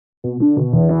Welcome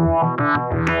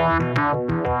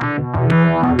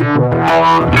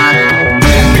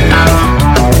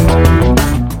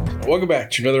back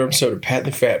to another episode of Pat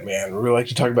the Fat Man, where we like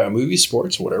to talk about movies,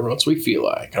 sports, whatever else we feel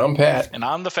like. I'm Pat. And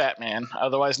I'm the Fat Man,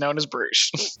 otherwise known as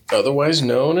Bruce. Otherwise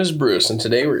known as Bruce. And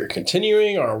today we're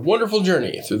continuing our wonderful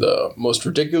journey through the most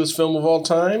ridiculous film of all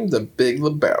time, The Big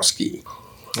Lebrowski.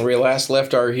 Where we last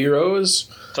left our heroes,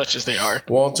 such as they are.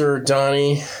 Walter,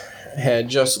 Donnie, had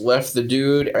just left the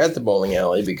dude at the bowling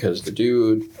alley because the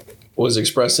dude was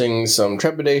expressing some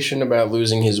trepidation about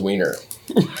losing his wiener.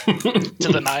 To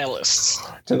the nihilists.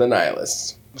 To the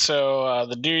nihilists. So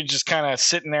the dude just kind of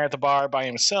sitting there at the bar by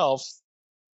himself,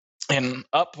 and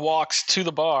up walks to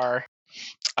the bar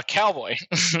a cowboy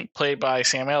played by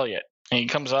Sam Elliott. And he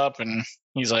comes up and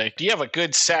he's like, "Do you have a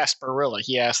good sarsaparilla?"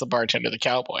 He asked the bartender, the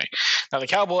cowboy. Now the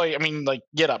cowboy,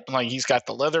 get up. Like, he's got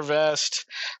the leather vest,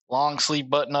 long sleeve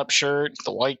button up shirt,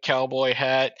 the white cowboy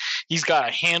hat. He's got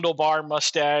a handlebar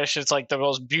mustache. It's like the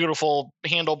most beautiful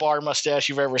handlebar mustache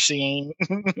you've ever seen.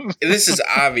 This is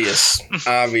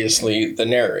obviously the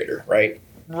narrator, right?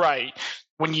 Right.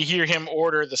 When you hear him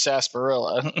order the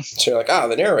sarsaparilla. So you're like,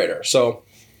 the narrator. So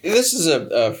this is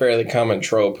a fairly common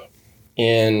trope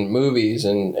in movies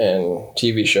and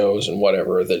TV shows and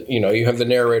whatever, that, you have the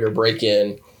narrator break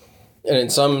in. And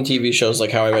in some TV shows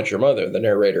like How I Met Your Mother, the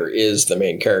narrator is the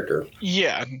main character.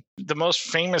 Yeah. The most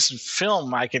famous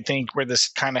film I could think where this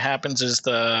kind of happens is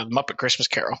the Muppet Christmas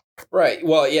Carol. Right.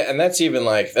 Well, yeah, and that's even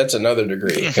that's another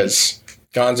degree, because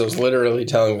Gonzo's literally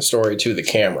telling the story to the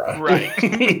camera. Right.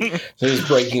 So he's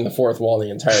breaking the fourth wall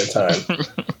the entire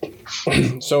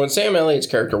time. So when Sam Elliott's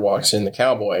character walks in, the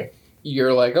cowboy,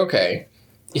 you're like, okay,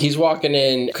 he's walking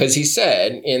in because he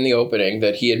said in the opening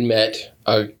that he had met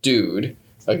a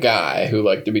guy who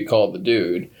liked to be called the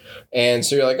dude. And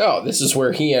so you're like, oh, this is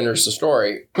where he enters the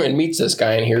story and meets this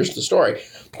guy and hears the story,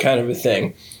 kind of a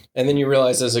thing. And then you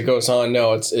realize as it goes on,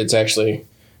 no, it's actually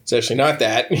not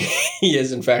that. He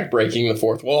is, in fact, breaking the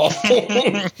fourth wall.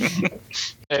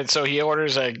 And so he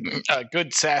orders a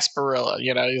good sarsaparilla.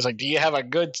 He's like, "Do you have a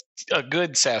good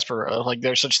sarsaparilla? Like,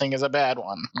 there's such thing as a bad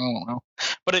one." I don't know.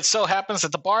 But it so happens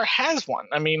that the bar has one.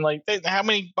 I mean, how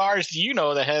many bars do you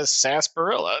know that has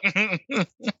sarsaparilla?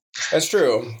 That's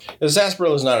true. The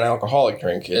sarsaparilla is not an alcoholic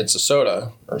drink. It's a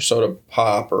soda, or soda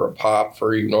pop, or a pop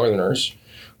for you northerners,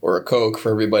 or a Coke for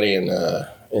everybody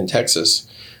in Texas.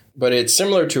 But it's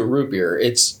similar to a root beer.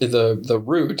 It's the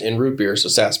root in root beer is a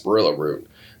sarsaparilla root.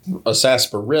 A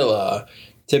sarsaparilla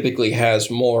typically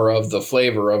has more of the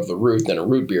flavor of the root than a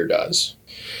root beer does.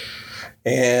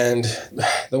 And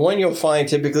the one you'll find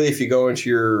typically if you go into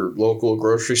your local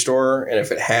grocery store, and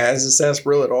if it has a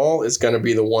sarsaparilla at all, it's going to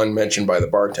be the one mentioned by the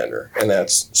bartender, and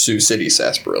that's Sioux City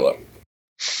sarsaparilla.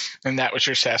 And that was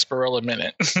your sarsaparilla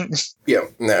minute. Yeah,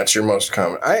 and that's your most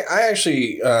common. I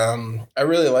actually, I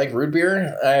really like root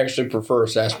beer. I actually prefer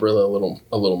sarsaparilla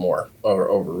a little more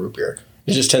over root beer.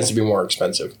 It just tends to be more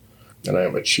expensive. And I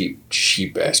am a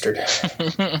cheap bastard.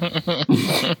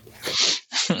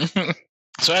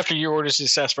 So after you orders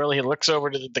his sarsaparilla, he looks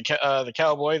over to the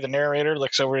cowboy, the narrator,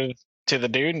 looks over to the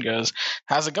dude and goes,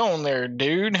 "How's it going there,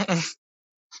 dude?"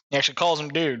 He actually calls him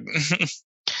dude.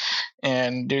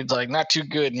 And dude's like, "Not too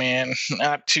good, man.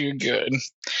 Not too good."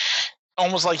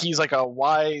 Almost like he's like a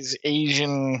wise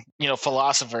Asian,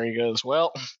 philosopher. He goes,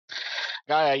 "Well,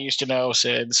 guy I used to know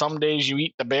said, some days you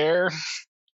eat the bear,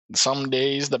 and some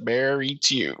days the bear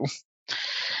eats you."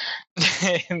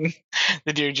 And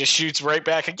the dude just shoots right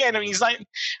back again. I mean, I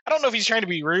don't know if he's trying to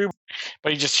be rude,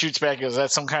 but he just shoots back and goes,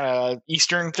 "That's some kind of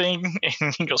Eastern thing?"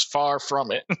 And he goes, "Far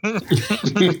from it."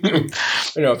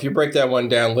 If you break that one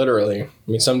down literally, I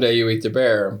mean, someday you eat the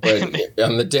bear, but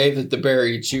on the day that the bear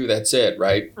eats you, that's it,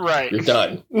 right? Right. You're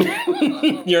done.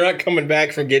 You're not coming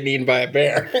back from getting eaten by a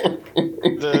bear.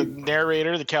 The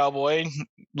narrator, the cowboy,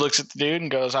 looks at the dude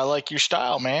and goes, "I like your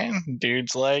style, man."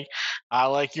 Dude's like, "I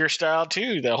like your style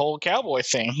too," the whole cowboy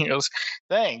thing. He goes,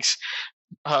 "Thanks.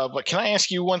 But can I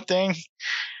ask you one thing?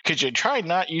 Could you try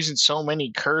not using so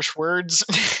many curse words?"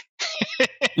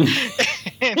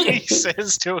 And he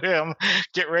says to him,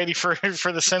 get ready for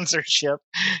the censorship.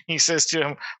 He says to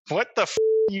him, "What the are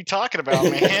you talking about,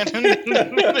 man?"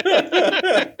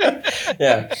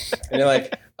 Yeah. And you're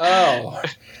like, oh,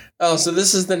 so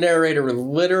this is the narrator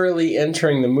literally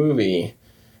entering the movie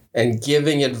and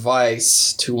giving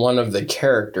advice to one of the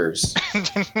characters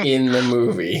in the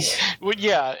movie. Well,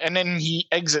 yeah, and then he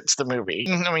exits the movie.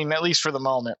 I mean, at least for the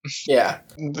moment. Yeah.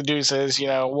 The dude says,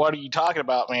 what are you talking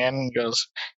about, man? And he goes,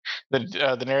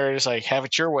 the narrator's like, have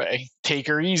it your way. Take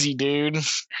her easy, dude.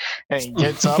 And he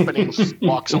gets up and he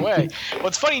walks away.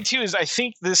 What's funny, too, is I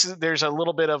think there's a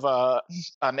little bit of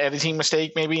an editing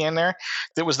mistake maybe in there.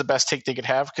 That was the best take they could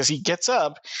have, because he gets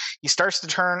up, he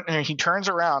turns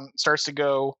around, starts to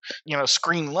go,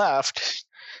 screen left,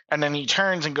 and then he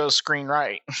turns and goes screen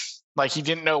right. Like he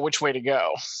didn't know which way to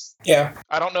go. Yeah.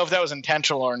 I don't know if that was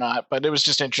intentional or not, but it was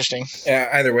just interesting. Yeah,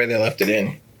 either way, they left it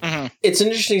in. Mm-hmm. It's an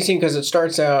interesting scene because it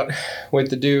starts out with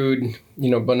the dude,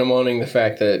 bemoaning the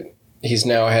fact that he's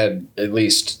now had at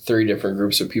least 3 different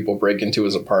groups of people break into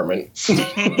his apartment.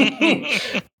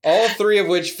 All 3 of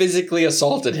which physically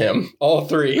assaulted him. All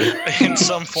 3. In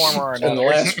some form or another. And the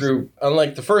last group,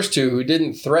 unlike the first 2 who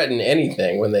didn't threaten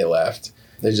anything when they left,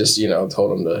 they just,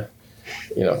 told him to,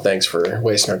 thanks for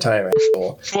wasting our time,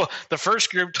 asshole. Well, the first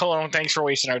group told him thanks for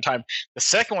wasting our time. The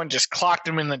second one just clocked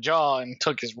him in the jaw and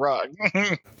took his rug.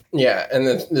 Yeah, and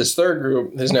this third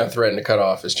group has now threatened to cut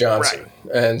off his Johnson.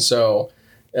 Right. And so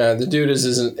the dude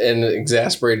is in an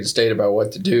exasperated state about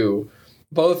what to do,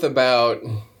 both about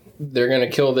they're going to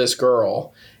kill this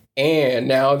girl, and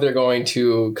now they're going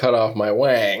to cut off my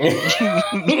wang.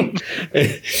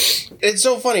 It's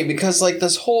so funny because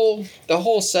the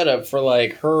whole setup for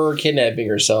her kidnapping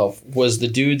herself was the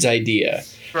dude's idea.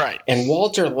 Right. And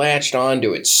Walter latched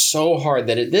onto it so hard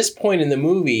that at this point in the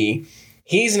movie,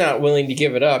 he's not willing to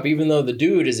give it up, even though the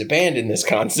dude has abandoned this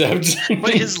concept.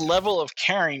 But his level of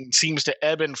caring seems to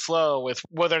ebb and flow with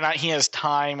whether or not he has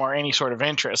time or any sort of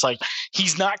interest.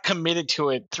 He's not committed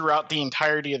to it throughout the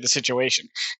entirety of the situation.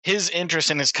 His interest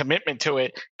and his commitment to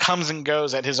it comes and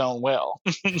goes at his own will.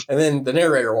 And then the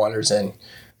narrator wanders in.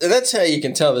 That's how you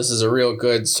can tell this is a real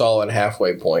good, solid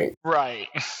halfway point. Right.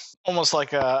 Almost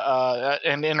like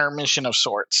an intermission of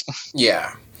sorts.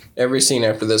 Yeah. Every scene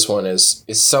after this one is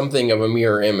something of a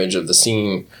mirror image of the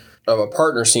scene, of a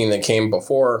partner scene that came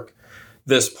before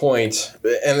this point,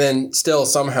 and then still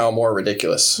somehow more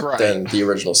ridiculous than the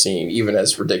original scene, even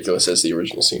as ridiculous as the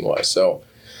original scene was. So,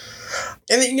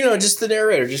 and then, just the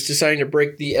narrator just deciding to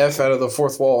break the F out of the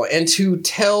fourth wall and to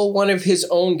tell one of his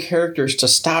own characters to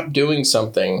stop doing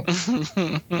something.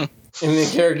 And the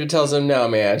character tells him, no,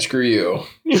 man, screw you.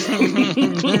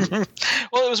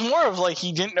 Well, it was more of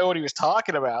he didn't know what he was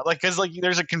talking about. Because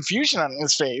there's a confusion on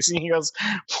his face. And he goes,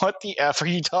 what the F are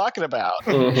you talking about?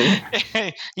 Mm-hmm.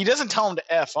 He doesn't tell him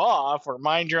to F off or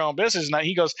mind your own business. Now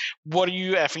he goes, what are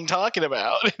you effing talking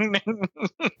about?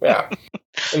 Yeah.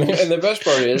 And the best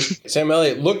part is, Sam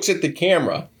Elliott looks at the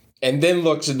camera and then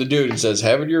looks at the dude and says,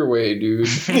 have it your way, dude.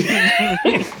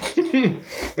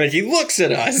 He looks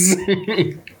at us.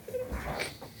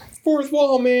 Fourth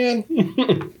wall, man.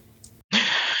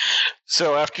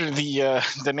 So after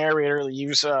the narrator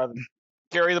leaves,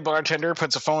 Gary the bartender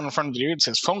puts a phone in front of the dude and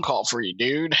says, phone call for you,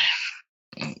 dude.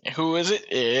 Who is it?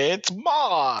 It's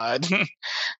Maud.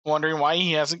 Wondering why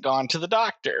he hasn't gone to the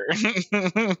doctor.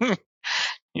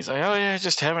 He's like, oh yeah,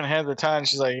 just haven't had the time.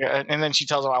 She's like, and then she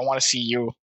tells him, I want to see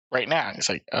you right now. And he's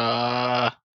like,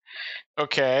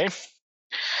 okay.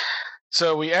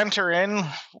 So we enter in.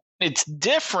 It's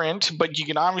different, but you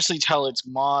can obviously tell it's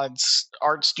Maud's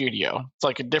art studio.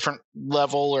 It's a different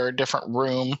level or a different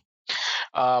room.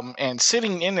 And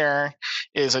sitting in there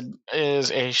is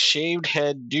a shaved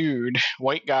head dude,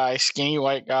 white guy, skinny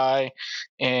white guy,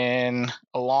 in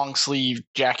a long sleeve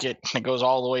jacket that goes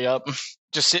all the way up,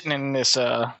 just sitting in this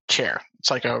chair. It's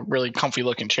a really comfy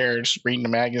looking chair, just reading a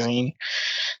magazine.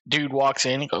 Dude walks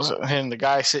in, he goes, and the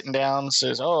guy sitting down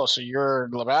says, oh, so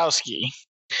you're Lebrownsky.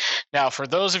 Now, for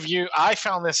those of you, I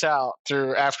found this out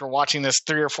after watching this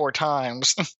 3 or 4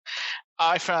 times.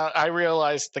 I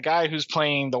realized the guy who's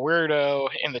playing the weirdo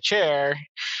in the chair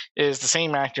is the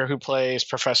same actor who plays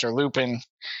Professor Lupin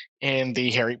in the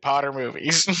Harry Potter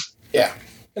movies. Yeah.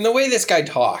 And the way this guy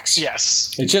talks.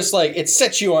 Yes. It's just it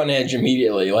sets you on edge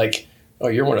immediately. Oh,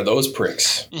 you're one of those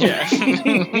pricks. Yeah.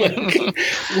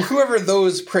 Whoever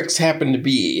those pricks happen to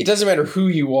be, it doesn't matter who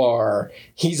you are,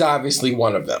 he's obviously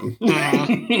one of them.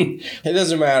 It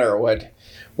doesn't matter what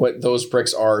those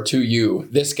pricks are to you.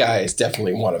 This guy is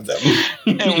definitely one of them.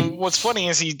 And what's funny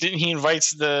is he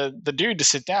invites the dude to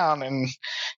sit down, and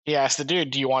he asks the dude,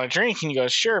 do you want a drink? And he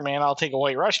goes, sure, man, I'll take a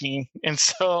White Russian. And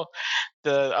so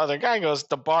the other guy goes,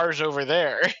 the bar's over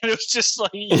there. And it was just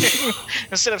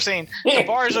instead of saying, the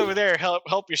bar's over there,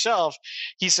 help yourself,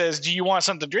 he says, do you want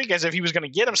something to drink? As if he was going to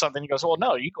get him something. He goes, well,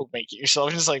 no, you go make it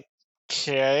yourself. And it's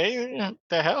okay,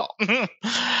 the hell?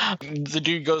 The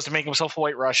dude goes to make himself a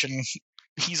White Russian.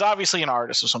 he's obviously an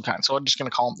artist of some kind, so I'm just going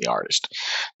to call him the artist.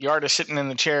 The artist sitting in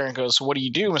the chair and goes, "What do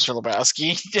you do, Mr.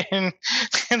 Lebrowski?"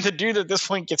 And the dude at this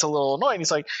point gets a little annoyed.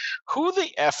 He's like, "Who the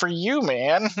F are you,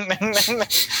 man?"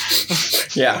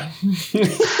 Yeah.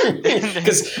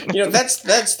 Because,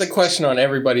 that's the question on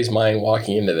everybody's mind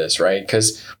walking into this, right?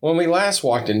 Because when we last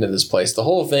walked into this place, the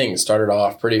whole thing started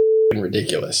off pretty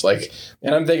ridiculous. Like,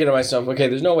 and I'm thinking to myself, okay,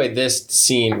 there's no way this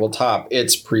scene will top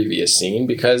its previous scene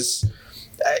because,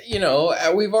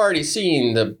 we've already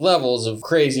seen the levels of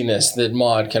craziness that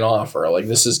Maude can offer. Like,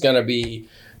 this is going to be,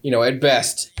 at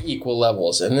best equal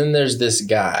levels. And then there's this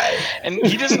guy. And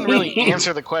he doesn't really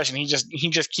answer the question. He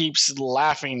just keeps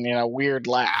laughing in a weird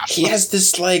laugh. He has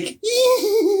this the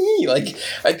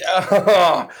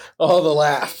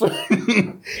laugh.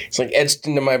 It's like etched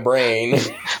into my brain.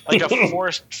 Like a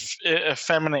forced,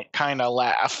 effeminate kind of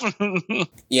laugh.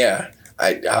 Yeah.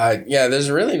 There's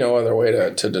really no other way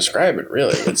to describe it,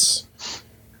 really. It's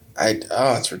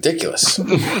ridiculous.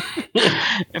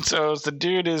 And so as the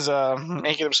dude is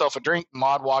making himself a drink,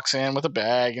 Maude walks in with a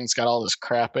bag and it's got all this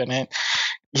crap in it.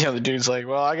 The dude's like,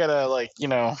 well, I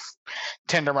gotta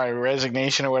tender my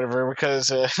resignation or whatever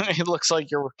because it looks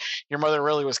like your mother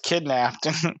really was kidnapped.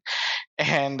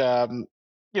 And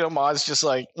Maude's just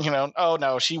like, oh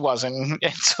no, she wasn't.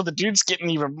 And so the dude's getting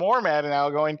even more mad now,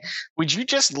 going, would you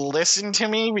just listen to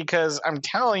me? Because I'm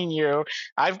telling you,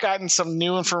 I've gotten some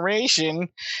new information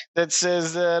that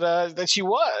says that she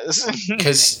was.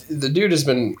 Because the dude has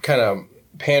been kind of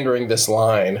pandering this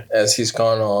line as he's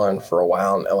gone on for a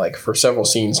while, like for several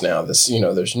scenes now. This,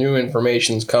 there's new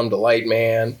information's come to light,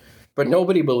 man, but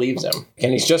nobody believes him.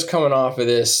 And he's just coming off of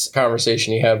this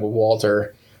conversation he had with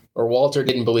Walter. Or Walter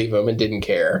didn't believe him and didn't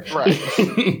care. Right.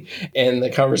 And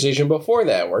the conversation before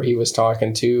that where he was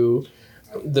talking to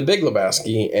the Big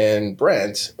Lebrownsky and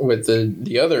Brent with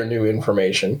the other new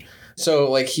information.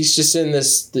 So, he's just in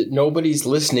this, that nobody's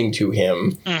listening to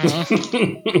him.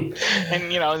 Mm-hmm. And,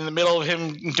 in the middle of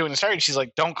him doing the story, she's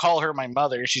like, don't call her my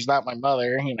mother. She's not my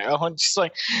mother, And she's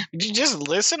like, would you just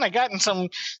listen? I gotten some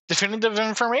definitive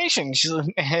information.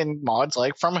 And Maude's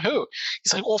like, from who?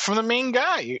 He's like, well, from the main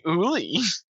guy, Uli.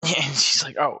 And she's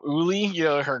like, oh, Uli,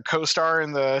 her co-star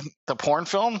in the porn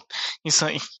film. He's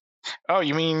like, oh,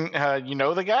 you mean,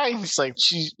 the guy? He's like,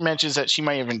 she mentions that she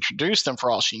might have introduced him for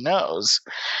all she knows.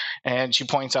 And she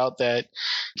points out that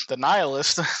the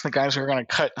nihilist, the guys who are going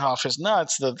to cut off his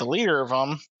nuts, the leader of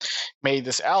them, made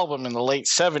this album in the late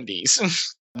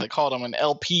 70s. They called him an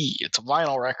LP. It's a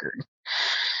vinyl record.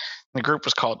 The group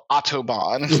was called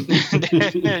Autobahn.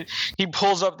 He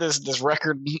pulls up this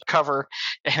record cover,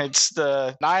 and it's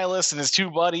the nihilist and his two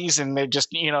buddies, and they're just,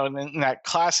 in that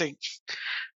classic.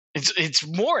 It's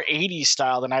more 80s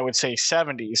style than I would say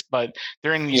 70s, but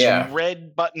they're in these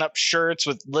red button-up shirts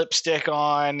with lipstick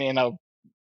on in a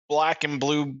black and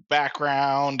blue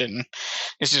background, and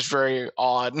it's just very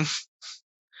odd.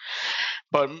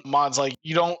 But Maude's like,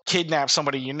 you don't kidnap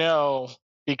somebody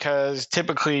because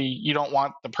typically you don't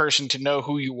want the person to know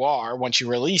who you are once you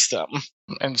release them.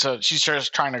 And so she starts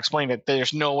trying to explain that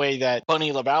there's no way that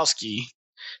Bunny Lebrowski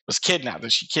was kidnapped,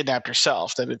 that she kidnapped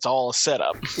herself, that it's all a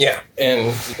setup. Yeah,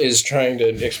 and is trying to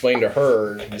explain to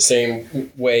her the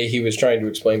same way he was trying to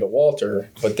explain to Walter,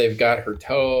 but they've got her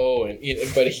toe,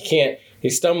 but he can't.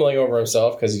 He's stumbling over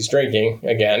himself because he's drinking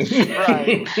again.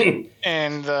 Right.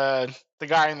 And the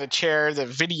guy in the chair, the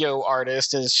video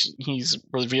artist, as he's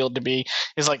revealed to be,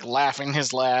 is laughing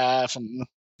his laugh, and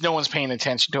no one's paying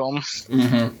attention to him.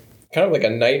 Mm-hmm. Kind of like a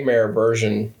nightmare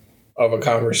version of a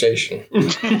conversation.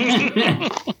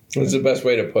 That's the best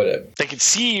way to put it. They could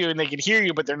see you and they could hear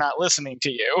you, but they're not listening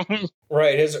to you.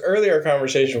 Right. His earlier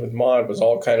conversation with Maude was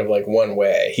all kind of one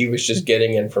way. He was just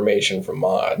getting information from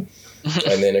Maude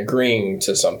and then agreeing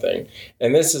to something.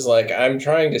 And this is I'm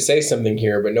trying to say something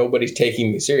here, but nobody's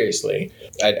taking me seriously.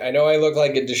 I know I look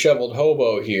like a disheveled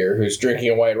hobo here who's drinking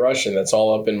a White Russian that's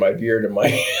all up in my beard and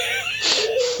my...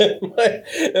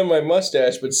 and my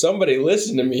mustache, but somebody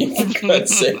listen to me, for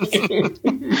God's sake.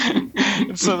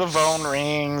 So the phone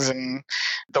rings, and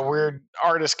the weird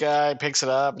artist guy picks it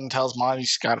up and tells Maude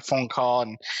he's got a phone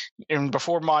call. And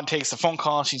before Maude takes the phone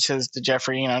call, she says to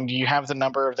Jeffrey, do you have the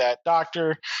number of that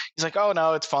doctor? He's like, oh,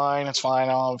 no, it's fine. It's fine.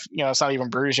 It's not even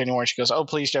bruised anymore. She goes, oh,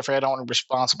 please, Jeffrey, I don't want to be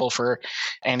responsible for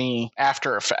any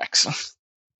after effects.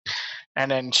 And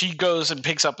then she goes and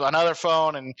picks up another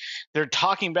phone, and they're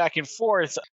talking back and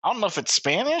forth. I don't know if it's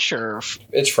Spanish or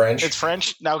it's French. It's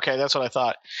French? Okay, that's what I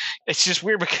thought. It's just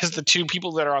weird because the two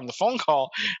people that are on the phone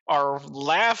call are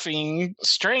laughing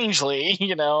strangely,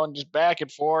 and just back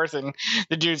and forth. And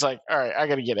the dude's like, all right, I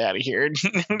got to get out of here. I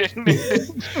got to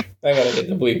get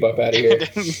the bleep up out of here.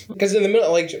 Because in the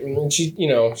middle, like, she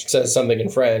says something in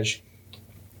French.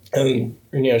 And,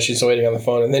 she's waiting on the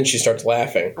phone, and then she starts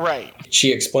laughing. Right.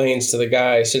 She explains to the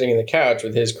guy sitting in the couch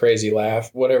with his crazy laugh,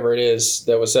 whatever it is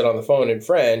that was said on the phone in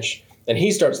French, and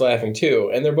he starts laughing too.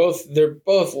 And they're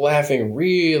both laughing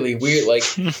really weird. Like,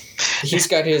 he's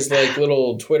got his, like,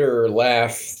 little Twitter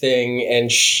laugh thing,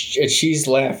 and she's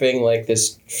laughing like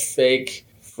this fake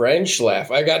French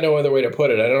laugh. I got no other way to put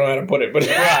it. I don't know how to put it, but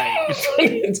right.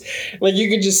 It's, like, you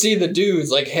could just see the dude's,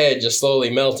 like, head just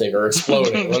slowly melting or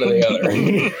exploding, one or the other.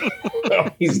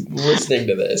 He's listening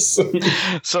to this.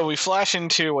 So we flash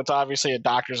into what's obviously a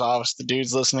doctor's office. The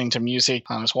dude's listening to music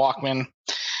on his Walkman,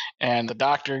 and the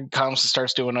doctor comes and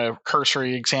starts doing a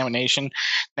cursory examination.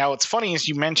 Now, what's funny is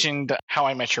you mentioned How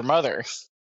I Met Your Mother.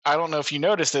 I don't know if you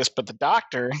noticed this, but the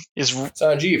doctor is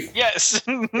Sanjeev. Yes,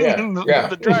 yeah.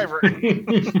 The driver,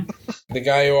 the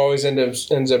guy who always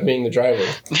ends up being the driver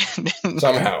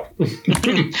somehow.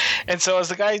 And so, as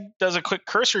the guy does a quick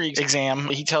cursory exam,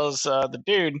 he tells the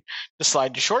dude to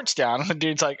slide your shorts down. The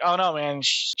dude's like, "Oh no, man,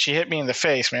 she hit me in the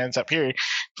face, man. It's up here." The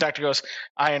doctor goes,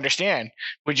 "I understand.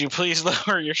 Would you please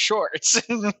lower your shorts?"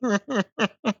 The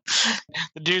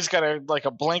dude's got a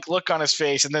blank look on his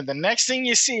face, and then the next thing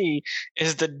you see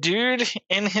is the dude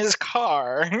in his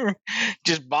car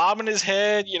just bobbing his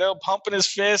head, pumping his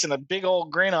fist, and a big old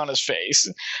grin on his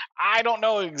face. I don't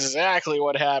know exactly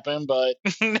what happened, but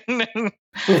whatever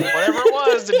it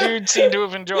was, the dude seemed to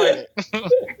have enjoyed it.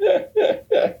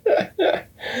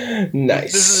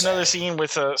 Nice. This is another scene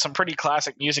with some pretty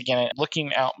classic music in it.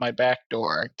 Looking Out My Back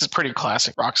Door. It's a pretty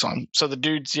classic rock song. So the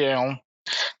dude's,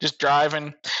 just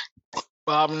driving,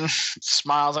 bobbing,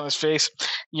 smiles on his face.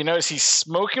 You notice he's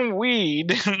smoking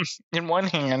weed in one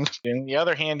hand. In the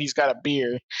other hand, he's got a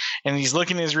beer. And he's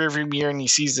looking in his rearview mirror, and he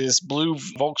sees this blue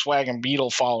Volkswagen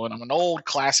Beetle following him, an old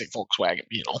classic Volkswagen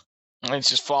Beetle. And it's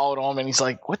just followed him, and he's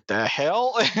like, what the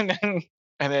hell?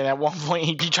 And then at one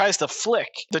point, he tries to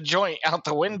flick the joint out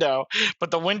the window,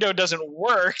 but the window doesn't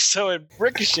work, so it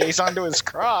ricochets onto his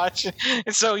crotch.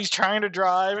 And so he's trying to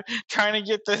drive, trying to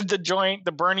get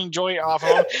the burning joint off of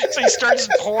him. So he starts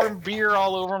pouring beer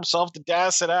all over himself to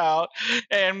gas it out.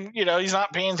 And, he's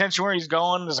not paying attention where he's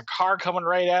going. There's a car coming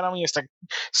right at him. He has to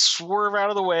swerve out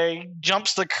of the way,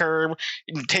 jumps the curb,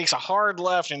 and takes a hard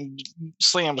left and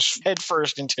slams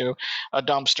headfirst into a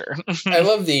dumpster. I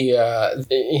love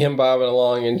him bobbing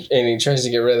along. And he tries to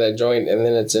get rid of that joint, and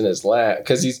then it's in his lap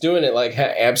because he's doing it like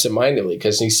absentmindedly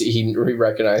because he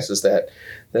recognizes that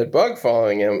bug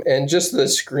following him, and just the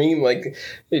scream, like,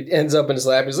 it ends up in his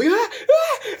lap. He's like, ah,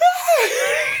 ah, ah!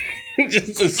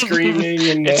 Just the screaming,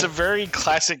 and it's a very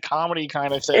classic comedy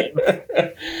kind of thing.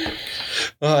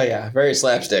 Oh yeah, very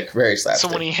slapstick. So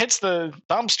when he hits the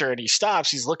dumpster and he stops,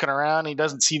 he's looking around. He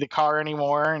doesn't see the car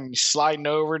anymore, and he's sliding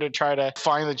over to try to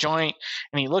find the joint.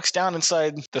 And he looks down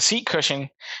inside the seat cushion,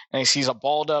 and he sees a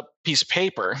balled up piece of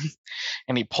paper,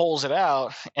 and he pulls it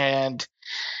out, and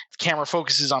the camera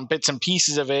focuses on bits and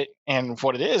pieces of it, and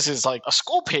what it is like a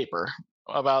school paper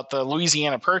about the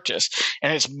Louisiana Purchase,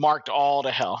 and it's marked all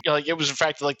to hell. It was, in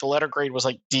fact, like the letter grade was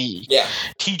like D. Yeah.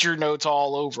 Teacher notes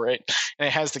all over it, and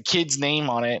it has the kid's name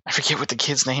on it. I forget what the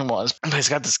kid's name was, but it's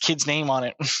got this kid's name on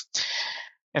it.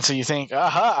 And so you think,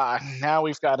 aha, now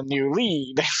we've got a new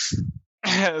lead.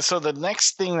 So the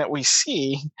next thing that we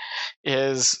see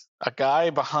is a guy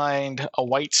behind a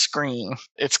white screen.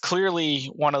 It's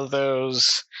clearly one of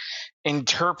those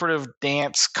interpretive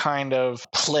dance kind of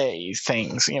play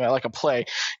things, like a play.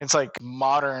 It's like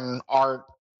modern art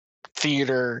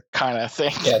theater kind of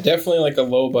thing. Yeah, definitely like a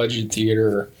low budget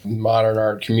theater, modern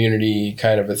art community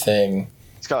kind of a thing.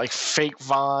 He's got like fake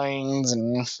vines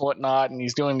and whatnot, and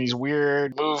he's doing these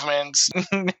weird movements.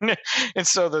 And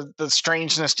so the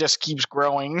strangeness just keeps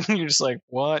growing. You're just like,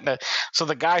 what? So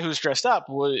the guy who's dressed up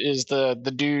is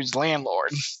the dude's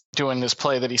landlord doing this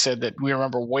play that he said that we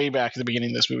remember way back at the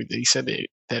beginning of this movie that he said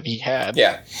that he had.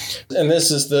 Yeah. And this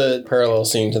is the parallel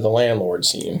scene to the landlord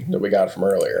scene that we got from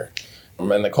earlier.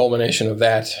 And the culmination of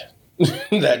that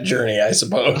that journey, I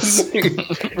suppose.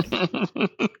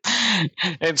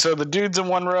 And so the dude's in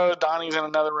one row, Donnie's in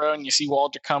another row, and you see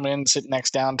Walter come in, sit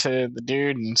next down to the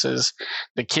dude, and says,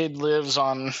 the kid lives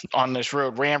on this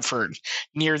road, Ramford,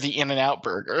 near the In-N-Out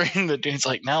Burger. And the dude's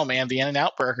like, no, man, the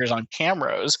In-N-Out Burger's on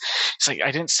Camrose. It's like,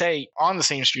 I didn't say on the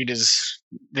same street as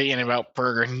the In-N-Out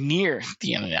Burger, near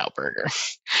the In-N-Out Burger.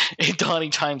 And Donnie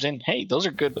chimes in, hey, those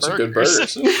are good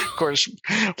burgers. Of course,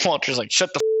 Walter's like,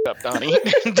 shut the up, Donnie.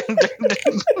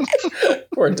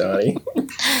 Poor Donnie.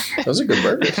 Those are good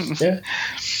burgers. Yeah.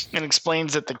 And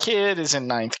explains that the kid is in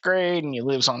 9th grade and he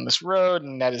lives on this road,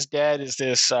 and that his dad is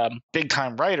this big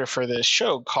time writer for this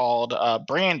show called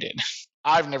Branded.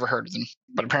 I've never heard of them,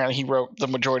 but apparently he wrote the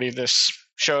majority of this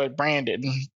show at Branded,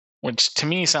 which to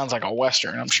me sounds like a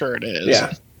Western. I'm sure it is.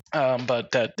 Yeah.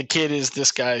 But the kid is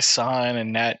this guy's son,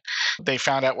 and that they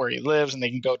found out where he lives, and they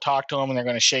can go talk to him, and they're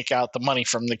going to shake out the money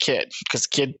from the kid, because the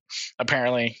kid,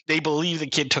 apparently, they believe the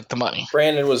kid took the money.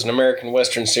 Brandon was an American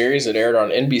Western series that aired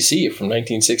on NBC from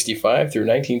 1965 through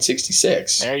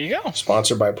 1966. There you go.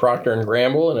 Sponsored by Procter &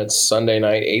 Gamble, and it's Sunday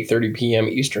night, 8:30 p.m.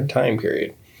 Eastern Time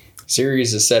period. The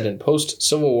series is set in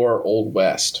post-Civil War Old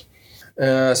West.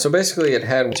 So basically, it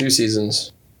had 2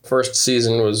 seasons. First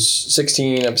season was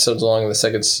 16 episodes long, and the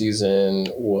second season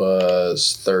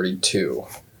was 32.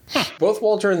 Both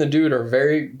Walter and the dude are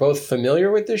both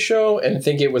familiar with this show and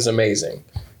think it was amazing.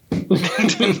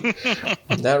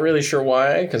 Not really sure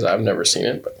why, because I've never seen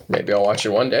it, but maybe I'll watch it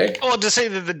one day. Well, to say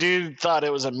that the dude thought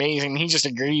it was amazing, he just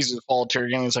agrees with Walter,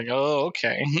 and he's like, oh,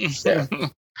 okay. Yeah.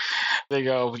 They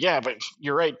go, yeah, but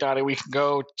you're right, Dottie. We can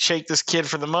go shake this kid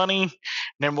for the money, and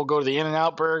then we'll go to the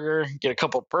In-N-Out Burger, get a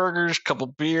couple burgers, couple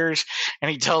beers,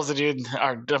 and he tells the dude,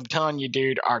 I'm telling you,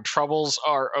 dude, our troubles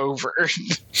are over.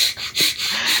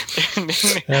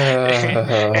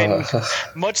 And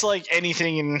much like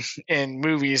anything in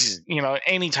movies,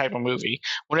 any type of movie,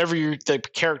 whenever the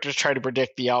characters try to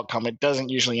predict the outcome, it doesn't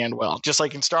usually end well. Just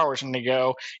like in Star Wars, when they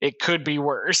go, it could be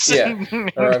worse. Yeah.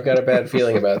 Or I've got a bad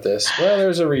feeling about this. Well,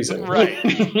 there's a reason. Right.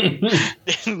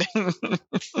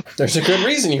 There's a good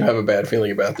reason you have a bad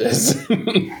feeling about this.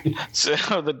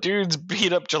 So the dude's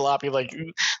beat up jalopy, like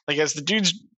as the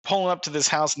dude's pulling up to this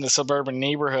house in the suburban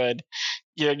neighborhood,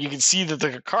 you can see that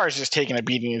the car is just taking a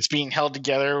beating. It's being held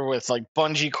together with like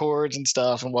bungee cords and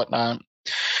stuff and whatnot.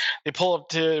 They pull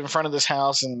up in front of this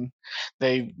house, and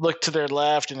they look to their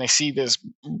left, and they see this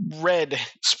red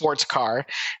sports car.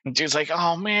 And dude's like,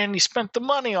 oh, man, he spent the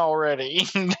money already.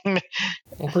 I'm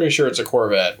pretty sure it's a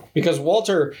Corvette, because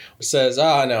Walter says,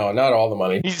 no, not all the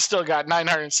money. He's still got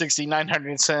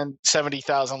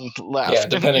 $970,000 left. Yeah,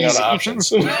 depending on options.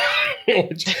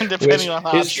 Depending on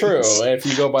options. It's true. If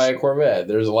you go buy a Corvette,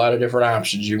 there's a lot of different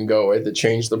options you can go with that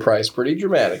change the price pretty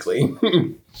dramatically.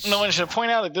 No, I should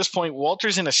point out at this point,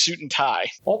 Walter's in a suit and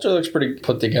tie. Walter looks pretty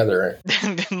put together.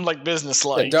 Like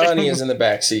business-like. Donnie is in the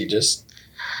back seat, just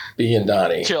being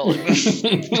Donnie. Chilling.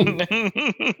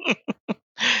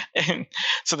 And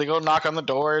so they go knock on the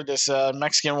door. This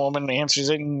Mexican woman answers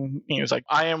it, and he was like,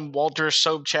 I am Walter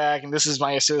Sobchak, and this is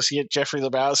my associate, Jeffrey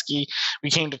Lebrownsky. We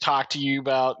came to talk to you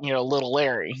about, little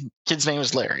Larry. Kid's name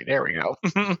is Larry. There we go.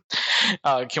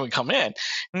 Can we come in?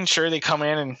 And sure, they come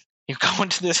in, and you go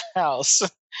into this house.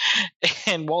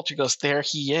 And Walter goes, there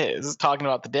he is, talking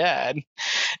about the dad.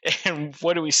 And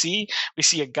what do we see? We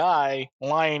see a guy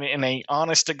lying in a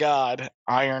honest-to-God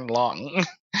iron lung.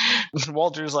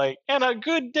 Walter's like, and a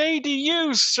good day to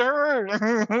you, sir.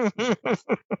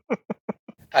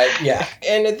 Yeah.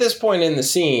 And at this point in the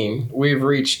scene, we've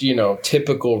reached,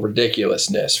 typical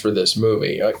ridiculousness for this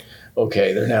movie. Like,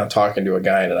 okay, they're now talking to a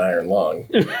guy in an iron lung.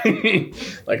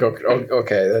 Like,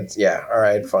 okay, that's, yeah, all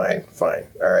right, fine,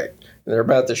 all right. They're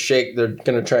about to they're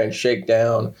going to try and shake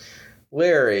down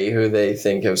Larry, who they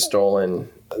think have stolen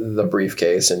the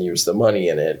briefcase and used the money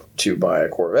in it to buy a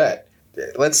Corvette.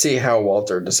 Let's see how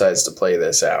Walter decides to play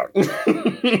this out. And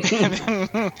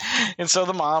so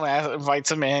the mom invites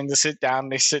him in to sit down.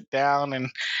 They sit down,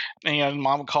 and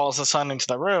mom calls the son into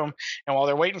the room. And while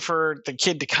they're waiting for the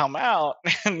kid to come out,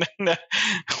 and then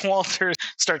Walter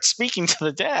starts speaking to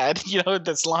the dad,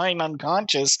 that's lying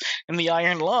unconscious in the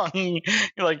iron lung.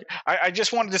 You're like, I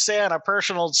just wanted to say on a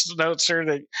personal note, sir,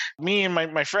 that me and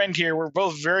my friend here, we're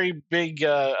both very big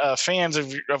fans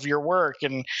of your work,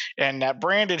 and that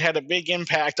Brandon had a big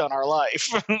impact on our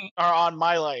life, or on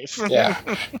my life. Yeah.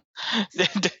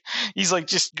 He's like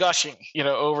just gushing,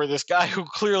 over this guy who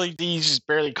clearly he's just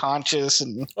barely conscious.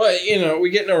 And well,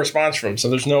 we get no response from him, so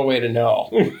there's no way to know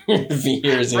if he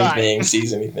hears anything,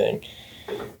 sees anything.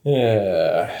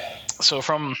 Yeah. So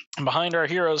from behind our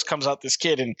heroes comes out this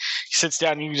kid, and he sits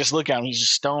down, and you can just look at him. He's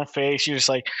just stone-faced. You're just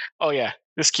like, oh yeah,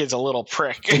 this kid's a little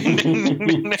prick.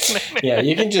 Yeah,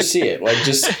 you can just see it. Like,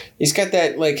 just he's got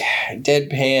that like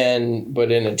deadpan,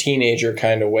 but in a teenager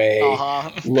kind of way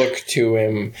look to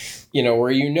him. You know,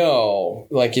 where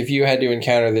like if you had to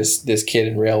encounter this kid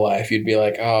in real life, you'd be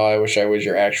like, oh, I wish I was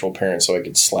your actual parent so I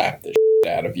could slap the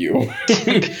shit out of you,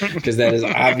 because that is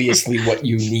obviously what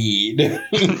you need.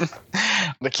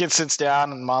 The kid sits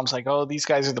down and mom's like, oh, these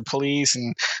guys are the police.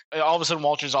 And all of a sudden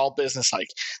Walter's all business like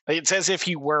it's as if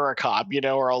he were a cop,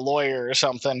 or a lawyer or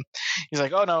something. He's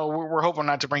like, oh no, we're hoping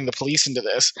not to bring the police into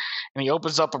this. And he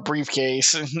opens up a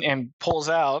briefcase and pulls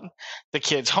out the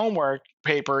kid's homework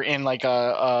paper in like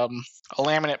a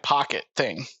laminate pocket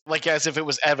thing, like as if it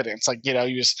was evidence, like he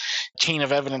was chain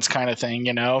of evidence kind of thing,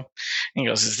 and he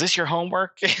goes, is this your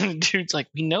homework? And the dude's like,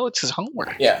 we know it's his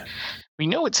homework. Yeah, we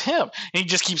know it's him. And he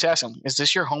just keeps asking him, is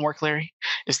this your homework, Larry?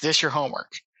 Is this your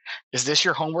homework? Is this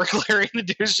your homework, Larry? And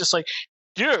the dude's just like,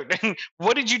 dude,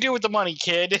 what did you do with the money,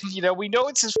 kid? We know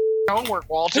it's his homework,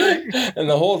 Walter. And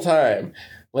the whole time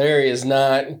Larry is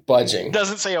not budging.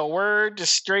 Doesn't say a word,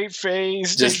 just straight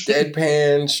face. Just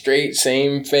deadpan, straight,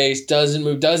 same face, doesn't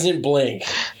move, doesn't blink.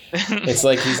 It's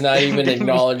like he's not even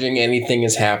acknowledging anything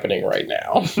is happening right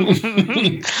now.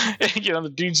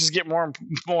 The dudes just get more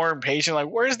impatient, like,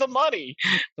 where's the money?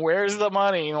 Where's the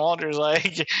money? And Walter's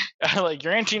like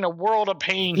you're entering a world of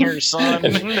pain here, son.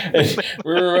 We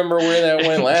remember where that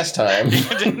went last time.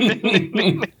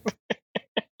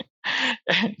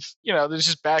 There's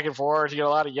just back and forth. You get a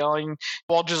lot of yelling.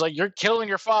 Walter's like, you're killing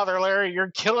your father, Larry.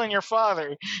 You're killing your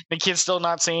father. The kid's still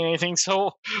not saying anything.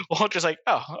 So Walter's like,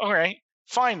 oh, all right,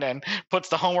 fine then. Puts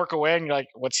the homework away, and you're like,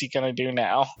 what's he going to do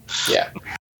now? Yeah.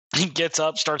 He gets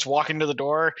up, starts walking to the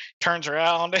door, turns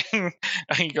around, and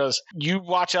he goes, you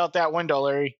watch out that window,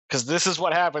 Larry, because this is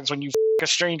what happens when you a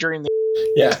stranger in the...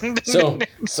 Yeah.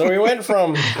 So we went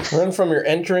from you're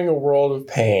entering a world of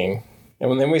pain,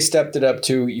 and then we stepped it up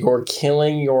to you're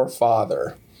killing your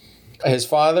father. His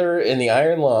father in the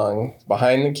iron lung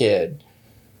behind the kid,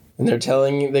 and they're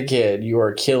telling the kid, you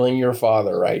are killing your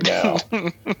father right now.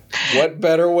 What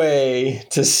better way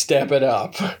to step it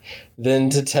up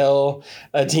than to tell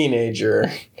a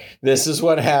teenager, this is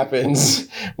what happens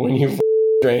when you a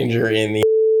stranger in the...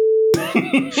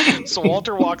 So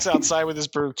Walter walks outside with his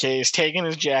briefcase, taking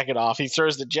his jacket off. He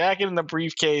throws the jacket and the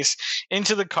briefcase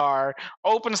into the car,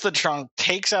 opens the trunk,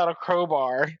 takes out a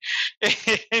crowbar, and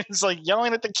it's like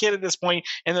yelling at the kid at this point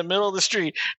in the middle of the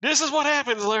street. This is what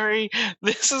happens, Larry.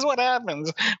 This is what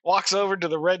happens. Walks over to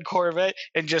the red Corvette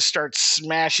and just starts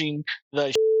smashing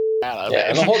the out of it.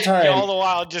 And the whole time, all the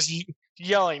while just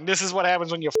yelling, this is what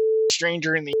happens when you're a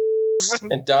stranger in the...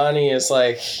 And Donnie is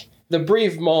like... The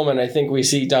brief moment I think we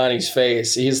see Donnie's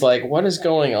face, he's like, what is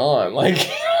going on? Like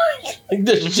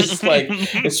there's just like,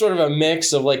 it's sort of a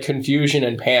mix of like confusion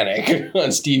and panic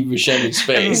on Steve Buscemi's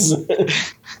face.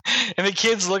 And the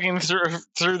kid's looking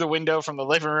through the window from the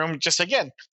living room, just again,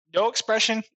 no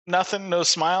expression, nothing, no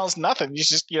smiles, nothing. He's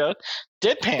just,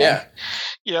 deadpan.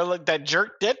 Yeah. Like that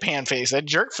jerk deadpan face, that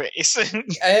jerk face.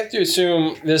 I have to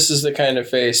assume this is the kind of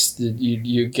face that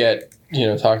you get,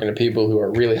 talking to people who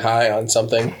are really high on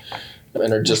something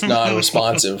and are just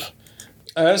non-responsive.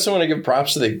 I also want to give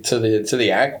props to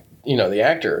the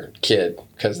actor kid,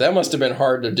 because that must have been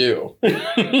hard to do.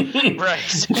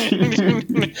 Right.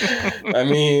 I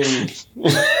mean,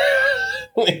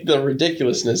 like the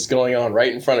ridiculousness going on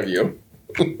right in front of you.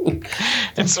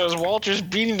 And so as Walter's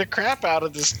beating the crap out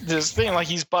of this thing, like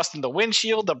he's busting the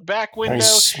windshield, the back window. He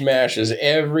smashes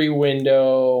every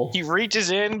window. He reaches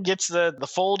in, gets the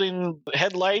folding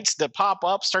headlights that pop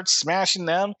up, starts smashing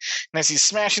them. And as he's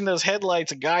smashing those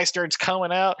headlights, a guy starts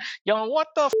coming out, yelling, what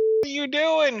the are you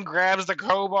doing? Grabs the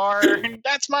crowbar.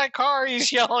 That's my car,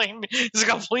 he's yelling. He's a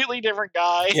completely different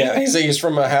guy. Yeah, he's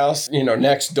from a house,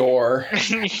 next door.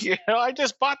 I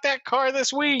just bought that car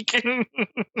this week.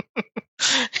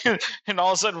 And all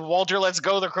of a sudden Walter lets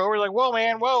go of the crowbar, like, whoa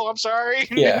man, whoa, I'm sorry.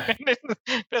 Yeah.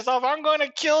 Pissed off, I'm going to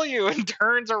kill you, and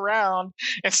turns around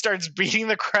and starts beating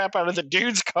the crap out of the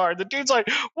dude's car. The dude's like,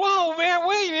 whoa man,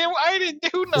 wait, I didn't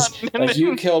do nothing. Like,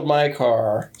 you killed my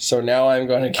car, so now I'm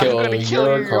going to kill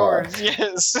your car.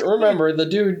 Yes. Remember, the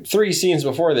dude 3 scenes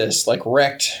before this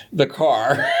wrecked the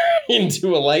car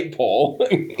into a light pole.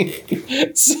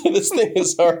 So this thing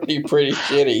is already pretty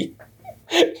shitty.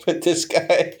 But this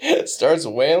guy starts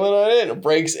wailing on it and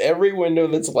breaks every window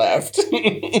that's left.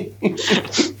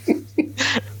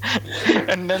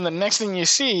 And then the next thing you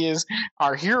see is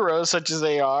our heroes, such as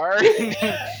they are.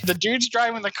 The dude's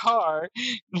driving the car.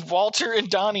 Walter and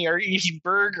Donnie are eating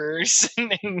burgers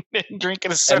and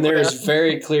drinking a soda. And there's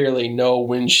very clearly no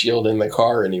windshield in the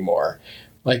car anymore.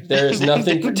 Like, there is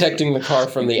nothing protecting the car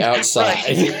from the outside.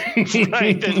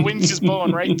 Right. The wind's just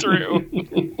blowing right through.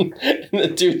 And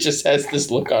the dude just has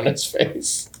this look on his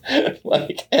face.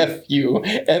 Like, F you.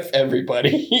 F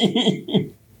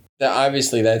everybody.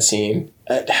 Obviously, that scene,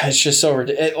 it's just so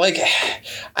ridiculous. Like,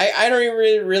 I don't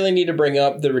even really need to bring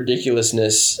up the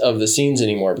ridiculousness of the scenes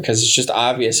anymore because it's just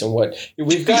obvious. And what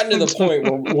we've gotten to the point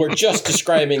where we're just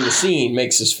describing the scene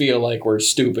makes us feel like we're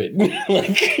stupid.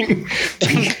 Like,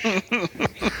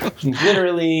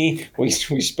 literally, we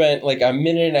spent like a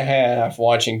minute and a half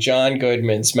watching John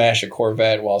Goodman smash a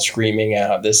Corvette while screaming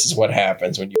out, "This is what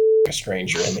happens when you a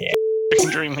stranger in the ass."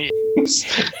 Extremely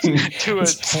to a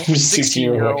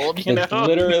 16-year-old, you know? It's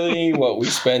literally what we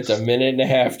spent a minute and a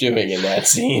half doing in that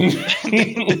scene.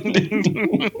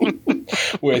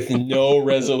 With no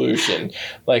resolution.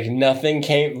 Like,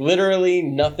 literally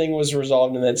nothing was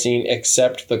resolved in that scene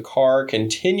except the car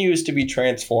continues to be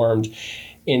transformed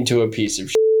into a piece of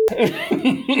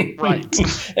shit. Right.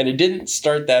 And it didn't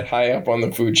start that high up on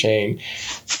the food chain.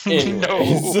 No,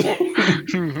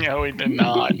 it did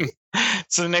not.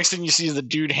 So the next thing you see is the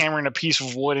dude hammering a piece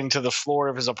of wood into the floor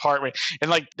of his apartment.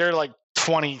 And like they're like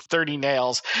 20, 30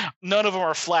 nails. None of them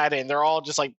are flat in. They're all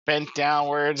just like bent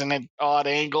downwards and at odd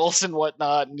angles and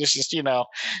whatnot. And it's just,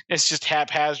 it's just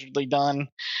haphazardly done.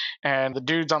 And the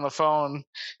dude's on the phone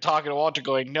talking to Walter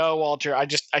going, "No, Walter, I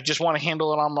just want to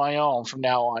handle it on my own from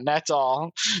now on. That's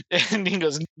all." And he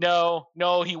goes, No,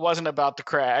 he wasn't about the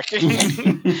crack. Yeah,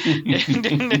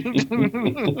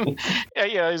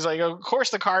 he's like, "Of course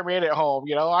the car made it home.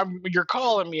 You're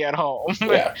calling me at home."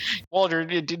 Yeah. Walter,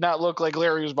 it did not look like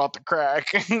Larry was about to crack.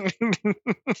 And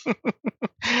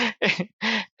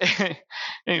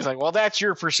he's like, "Well, that's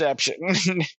your perception."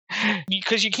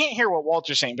 Because you can't hear what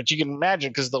Walter's saying, but you can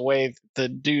imagine because the way the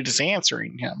dude is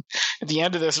answering him. At the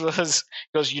end of this goes,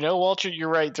 "Walter, you're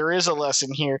right. There is a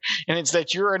lesson here, and it's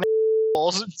that you're an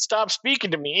asshole. Stop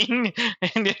speaking to me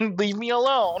and leave me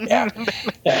alone." Yeah.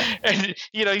 And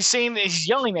he's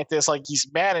yelling at this like he's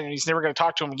mad and he's never going to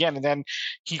talk to him again. And then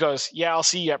he goes, "Yeah, I'll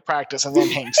see you at practice," and then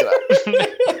hangs it up.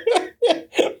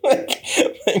 Like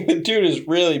the dude is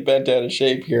really bent out of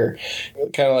shape here,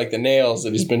 kind of like the nails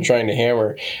that he's been trying to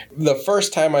hammer. The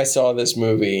first time I saw this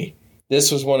movie,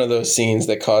 this was one of those scenes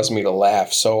that caused me to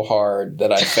laugh so hard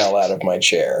that I fell out of my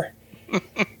chair.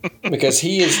 Because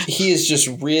he is just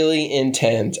really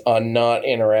intent on not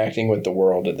interacting with the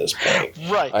world at this point.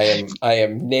 Right. I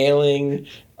am nailing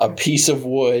a piece of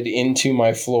wood into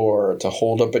my floor to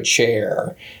hold up a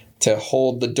chair, to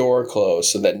hold the door closed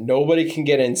so that nobody can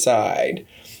get inside.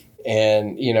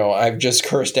 And, I've just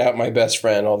cursed out my best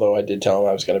friend, although I did tell him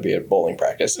I was going to be at bowling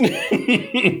practice.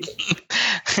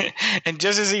 And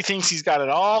just as he thinks he's got it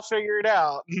all figured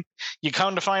out, you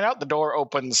come to find out the door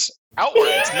opens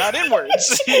outwards, not inwards.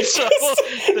 So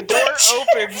the door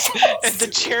opens and the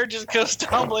chair just goes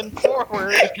tumbling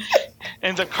forward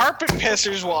and the carpet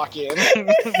pissers walk in.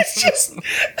 It's just... I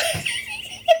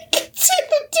can see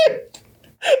the dude.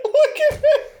 Look at him.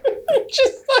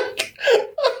 Just like,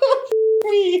 "Oh,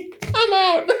 me. I'm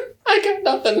out. I got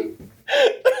nothing."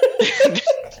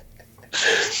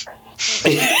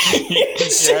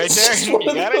 It's right there.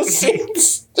 You got it.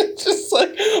 Scenes. It's just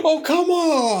like, "Oh, come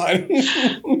on."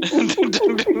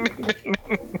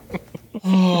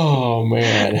 Oh,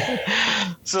 man.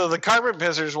 So the carpet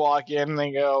pissers walk in and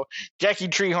they go, "Jackie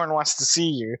Treehorn wants to see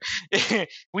you.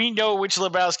 We know which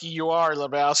Lebrownsky you are,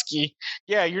 Lebrownsky.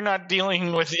 Yeah, you're not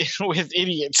dealing with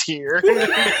idiots here."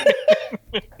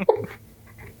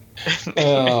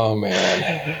 Oh,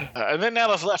 man. And then out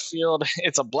of left field,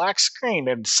 it's a black screen,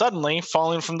 and suddenly,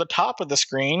 falling from the top of the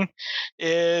screen,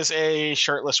 is a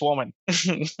shirtless woman.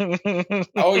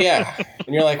 Oh, yeah.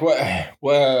 And you're like,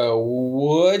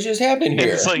 what just happened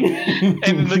here? It's like,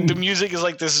 and the music is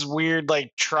like this weird,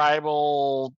 like,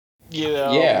 tribal,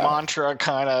 mantra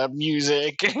kind of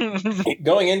music.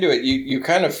 Going into it, you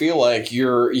kind of feel like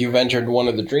you've entered one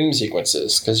of the dream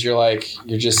sequences, because you're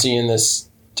just seeing this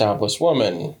topless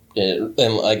woman in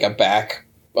like a black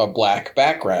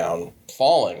background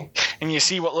falling, and you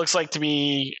see what looks like to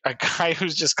be a guy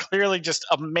who's just clearly just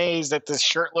amazed at this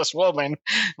shirtless woman,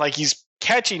 like he's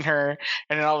catching her,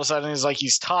 and then all of a sudden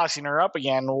he's tossing her up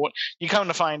again. You come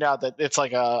to find out that it's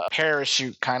like a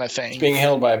parachute kind of thing. It's being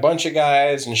held by a bunch of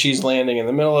guys, and she's landing in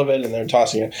the middle of it, and they're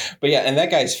tossing it. But yeah, and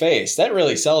that guy's face, that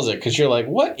really sells it, because you're like,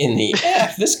 what in the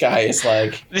F? This guy is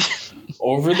like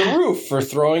over the roof for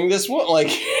throwing this one.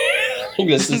 Like,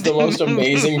 This is the most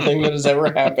amazing thing that has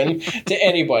ever happened to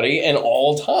anybody in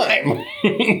all time.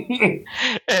 And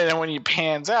then when he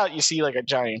pans out, you see like a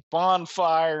giant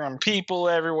bonfire and people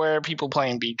everywhere, people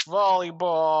playing beach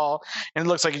volleyball, and it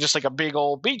looks like just like a big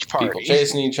old beach party. People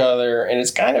chasing each other, and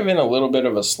it's kind of in a little bit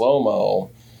of a slow-mo,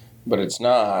 but it's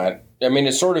not. I mean,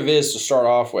 it sort of is to start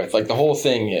off with. Like, the whole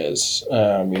thing is,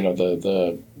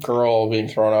 the girl being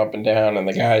thrown up and down and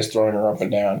the guys throwing her up and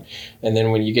down. And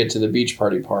then when you get to the beach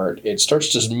party part, it starts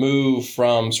to move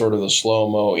from sort of the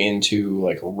slow-mo into,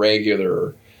 like,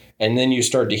 regular. And then you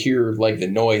start to hear, like, the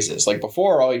noises. Like,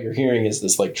 before, all you're hearing is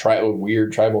this, like,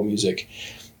 weird tribal music.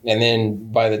 And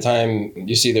then by the time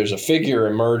you see there's a figure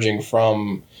emerging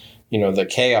from, the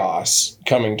chaos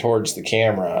coming towards the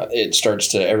camera,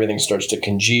 everything starts to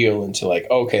congeal into like,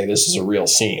 okay, this is a real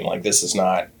scene. Like, this is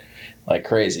not like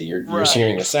crazy. You're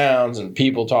hearing the sounds and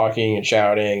people talking and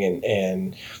shouting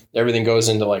and everything goes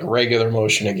into like regular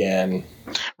motion again.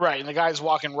 Right. And the guy's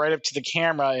walking right up to the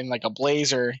camera in like a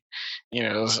blazer,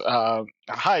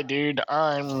 hi dude,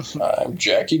 I'm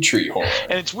Jackie Treehorn.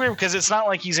 And it's weird because it's not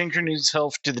like he's introducing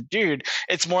himself to the dude.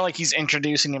 It's more like he's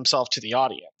introducing himself to the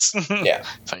audience. Yeah.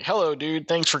 It's like, hello dude,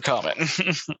 thanks for coming.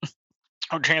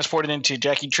 We're transported into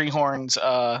Jackie Treehorn's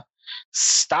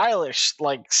stylish,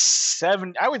 like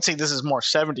I would say this is more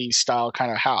 70s style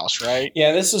kind of house, right?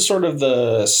 Yeah, this is sort of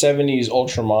the 70s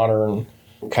ultra modern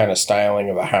kind of styling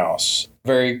of a house.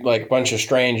 Very like bunch of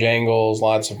strange angles,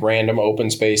 lots of random open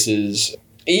spaces.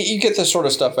 You get this sort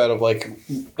of stuff out of like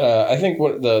I think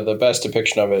what the best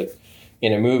depiction of it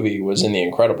in a movie was in The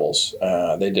Incredibles.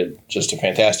 They did just a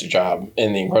fantastic job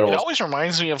in The Incredibles. It always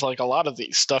reminds me of like a lot of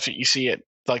the stuff that you see at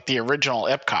like the original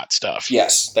Epcot stuff.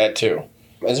 Yes, that too.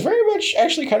 It's very much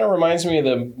actually kind of reminds me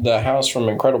of the house from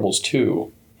Incredibles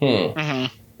 2. Mm-hmm. I'm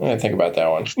going to think about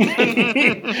that one.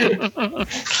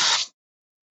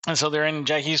 And so they're in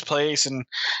Jackie's place and a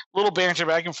little banter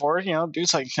back and forth.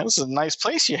 Dude's like, this is a nice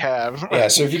place you have. Yeah,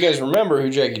 so if you guys remember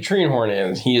who Jackie Treehorn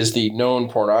is, he is the known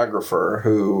pornographer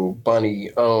who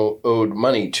Bunny owed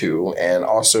money to, and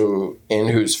also in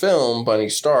whose film Bunny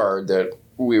starred, that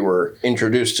we were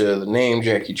introduced to the name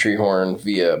Jackie Treehorn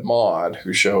via Maude,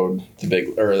 who showed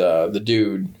the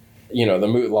dude, the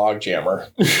moot log jammer,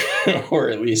 or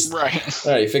at least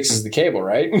he fixes the cable,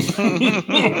 right?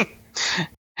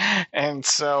 And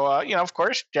so, of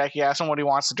course, Jackie asks him what he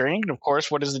wants to drink, and of course,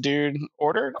 what does the dude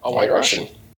order? A White Russian.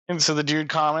 And so the dude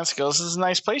comments, goes, "This is a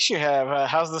nice place you have.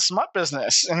 How's the smut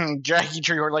business?" And Jackie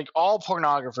Treehorn, like all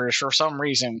pornographers, for some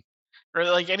reason. Or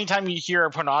like anytime you hear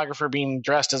a pornographer being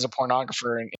dressed as a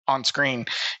pornographer on screen,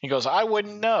 he goes, "I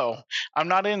wouldn't know. I'm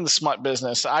not in the smut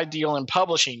business. I deal in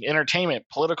publishing, entertainment,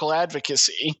 political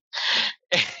advocacy."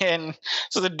 And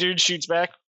so the dude shoots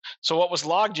back, "So what was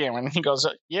log jamming?" And he goes,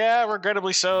 "Yeah,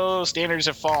 regrettably so. Standards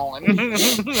have fallen."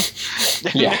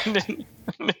 Yeah.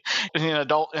 In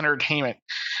adult entertainment.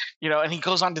 And he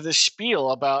goes on to this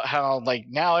spiel about how, like,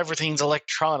 now everything's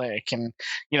electronic and,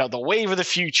 the wave of the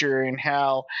future, and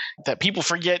how that people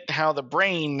forget how the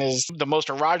brain is the most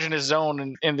erogenous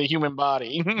zone in the human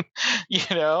body.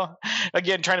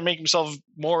 Again, trying to make himself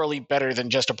morally better than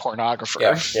just a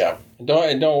pornographer. Yeah.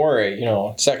 Don't worry,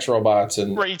 sex robots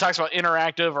and... Right, he talks about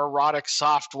interactive erotic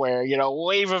software,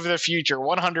 wave of the future,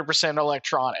 100%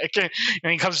 electronic.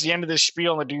 And he comes to the end of this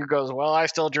spiel and the dude goes, "Well, I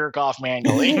still jerk off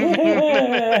manually."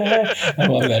 I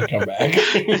love that comeback.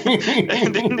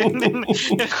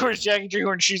 And of course, Jackie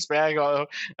Treehorn shoots back.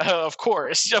 Of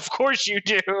course you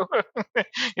do."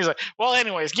 He's like, "Well,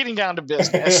 anyways, getting down to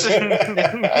business."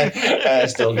 I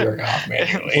still jerk off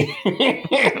manually.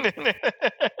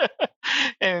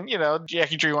 And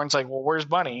Jackie Treehorn's like, "Well, where's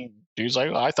Bunny?" Dude's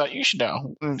like, "Well, I thought you should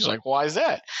know." And he's like, "Why is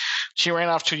that?" "She ran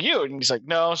off to you." And he's like,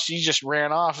 "No, she just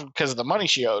ran off because of the money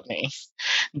she owed me."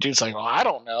 And dude's like, "Well, I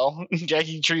don't know."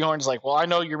 Jackie Treehorn's like, "Well, I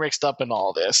know you're mixed up in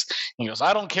all this." And he goes,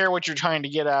 "I don't care what you're trying to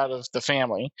get out of the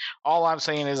family. All I'm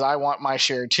saying is I want my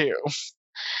share too."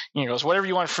 And he goes, "Whatever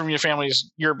you want from your family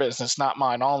is your business, not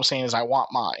mine. All I'm saying is I want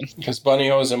mine." Because Bunny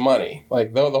owes him money.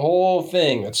 Like, the whole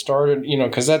thing that started,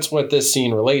 because that's what this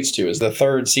scene relates to, is the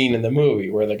third scene in the movie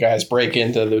where the guys break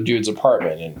into the dude's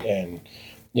apartment and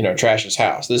trash his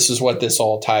house. This is what this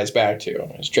all ties back to,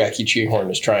 is Jackie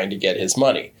Treehorn is trying to get his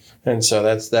money. And so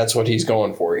that's what he's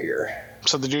going for here.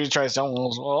 So the dude tries to,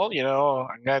 "Well,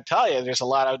 I'm going to tell you, there's a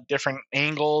lot of different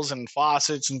angles and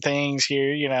faucets and things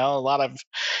here, a lot of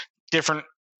different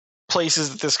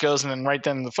places that this goes." And then right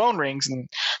then the phone rings and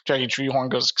Jackie Treehorn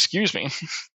goes, "Excuse me."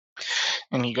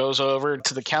 And he goes over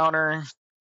to the counter,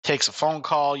 takes a phone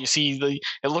call. You see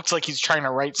it looks like he's trying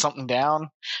to write something down.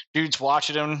 Dude's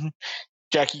watching him.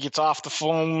 Jackie gets off the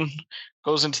phone,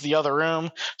 goes into the other room.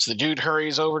 So the dude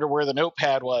hurries over to where the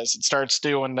notepad was and starts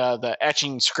doing the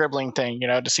etching, scribbling thing,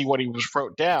 to see what he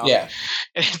wrote down. Yeah.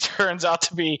 And it turns out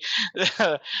to be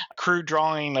a crude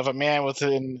drawing of a man with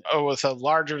a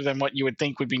larger than what you would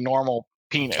think would be normal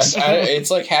penis. It's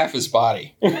like half his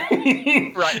body.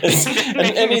 Right.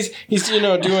 and he's doing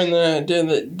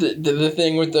the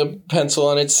thing with the pencil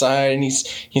on its side, and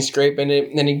he's scraping it,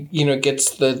 and then he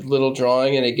gets the little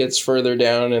drawing, and it gets further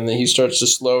down, and then he starts to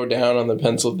slow down on the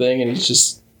pencil thing, and he's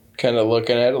just kind of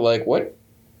looking at it like, what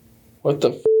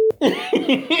the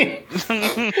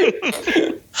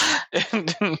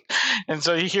and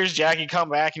so he hears Jackie come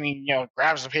back, and he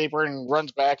grabs the paper and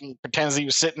runs back and pretends he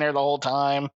was sitting there the whole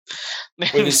time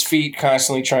with his feet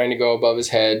constantly trying to go above his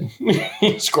head,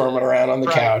 squirming around on the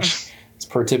couch. It's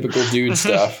per typical dude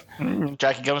stuff.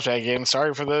 Jackie comes back in,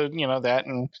 sorry for the that,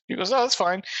 and he goes, oh, that's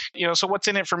fine. So what's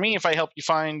in it for me if I help you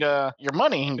find your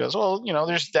money? He goes, well,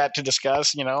 there's that to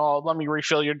discuss. Let me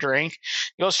refill your drink.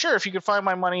 He goes, sure, if you could find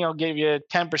my money, I'll give you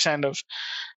 10%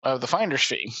 of the finder's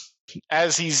fee.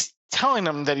 As he's telling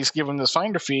him that he's giving this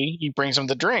finder fee, he brings him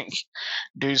the drink.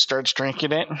 Dude starts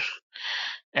drinking it,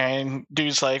 and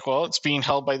dude's like, well, it's being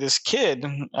held by this kid,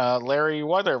 Larry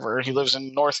whatever. He lives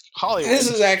in North Hollywood. This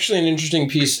is actually an interesting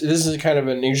piece. This is kind of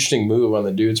an interesting move on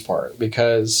the dude's part,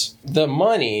 because the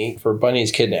money for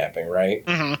Bunny's kidnapping, right?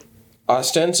 Mm-hmm.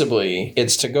 Ostensibly,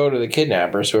 it's to go to the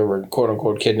kidnappers, whoever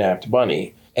quote-unquote kidnapped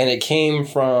Bunny. And it came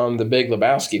from the Big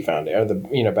Lebrownsky Foundation, or the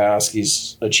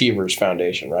Lebowski's Achievers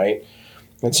Foundation, right?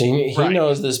 And so he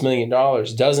knows this $1 million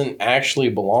doesn't actually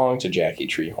belong to Jackie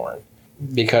Treehorn,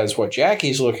 because what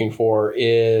Jackie's looking for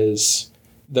is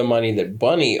the money that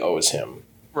Bunny owes him.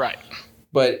 Right.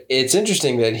 But it's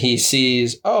interesting that he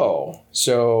sees,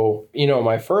 so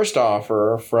my first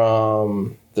offer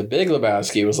from the Big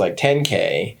Lebowski was like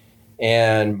 $10K,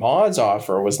 and Maud's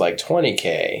offer was like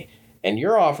 $20K. And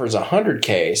your offer is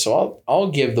 $100K, so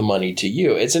I'll give the money to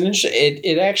you. It's an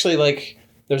it actually, like,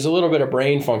 there's a little bit of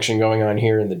brain function going on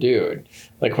here in the dude.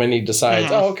 Like when he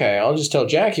decides, okay, I'll just tell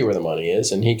Jackie where the money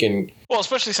is, and he can. Well,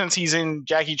 especially since he's in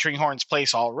Jackie Treehorn's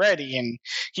place already, and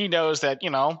he knows that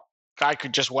guy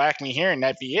could just whack me here and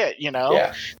that'd be it.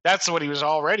 Yeah. That's what he was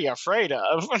already afraid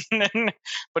of.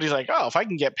 But he's like, if I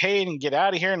can get paid and get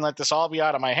out of here and let this all be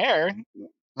out of my hair,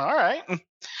 all right.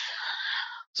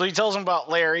 So he tells him about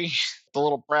Larry, the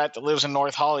little brat that lives in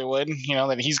North Hollywood,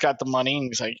 that he's got the money. And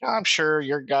he's like, I'm sure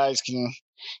your guys can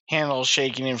handle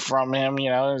shaking it from him.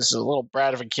 He's a little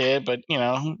brat of a kid, but,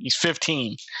 he's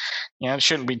 15. It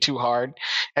shouldn't be too hard.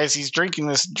 As he's drinking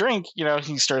this drink,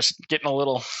 he starts getting a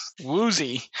little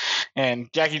woozy. And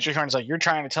Jackie Treehorn's like, you're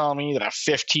trying to tell me that a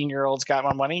 15-year-old's got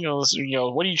my money? He goes,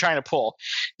 what are you trying to pull?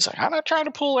 He's like, I'm not trying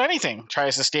to pull anything.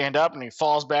 Tries to stand up, and he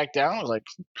falls back down. I was like,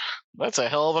 that's a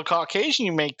hell of a Caucasian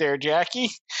you make there, Jackie.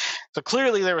 So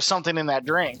clearly there was something in that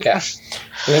drink. Yeah.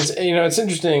 It's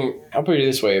interesting. I'll put it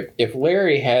this way. If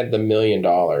Larry had the $1 million,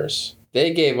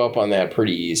 they gave up on that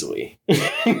pretty easily.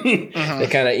 They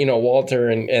kind of, Walter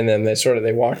and then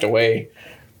they walked away.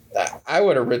 I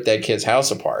would have ripped that kid's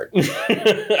house apart. I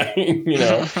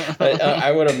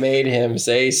would have made him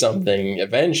say something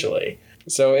eventually.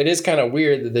 So it is kind of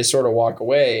weird that they sort of walk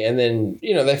away, and then,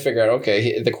 they figure out,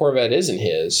 okay, the Corvette isn't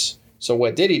his. So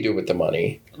what did he do with the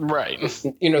money? Right.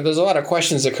 There's a lot of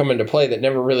questions that come into play that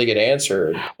never really get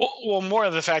answered. Well, more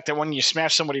of the fact that when you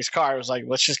smash somebody's car, it was like,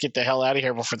 let's just get the hell out of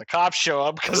here before the cops show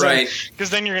up. Because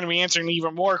then you're going to be answering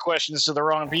even more questions to the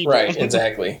wrong people. Right,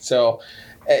 exactly. So,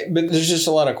 but there's just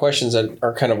a lot of questions that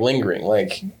are kind of lingering.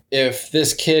 Like, if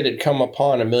this kid had come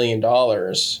upon $1 million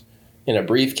in a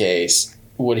briefcase,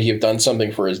 would he have done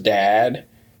something for his dad?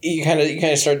 You kind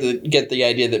of start to get the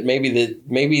idea that maybe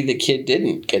the kid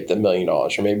didn't get the $1 million, or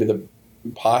maybe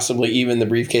possibly even the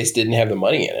briefcase didn't have the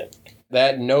money in it.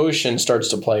 That notion starts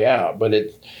to play out, but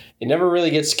it never really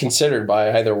gets considered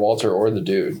by either Walter or the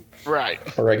dude. Right.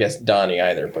 Or I guess Donnie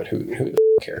either, but who the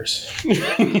cares?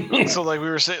 So like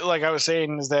I was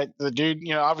saying, is that the dude,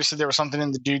 obviously there was something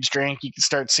in the dude's drink. You can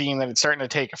start seeing that it's starting to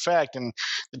take effect, and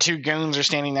the two goons are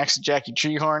standing next to Jackie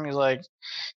Treehorn. He's like,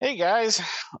 hey guys,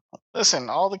 listen,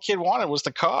 all the kid wanted was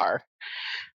the car.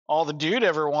 All the dude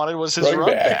ever wanted was his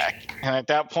rug back. And at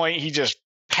that point, he just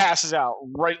passes out,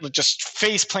 just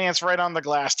face plants right on the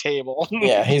glass table.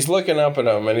 Yeah, he's looking up at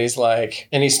him, and he's like,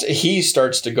 and he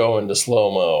starts to go into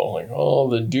slow-mo. Like, all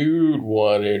the dude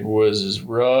wanted was his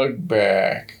rug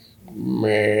back.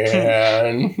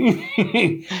 Man.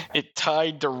 It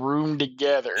tied the room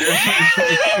together.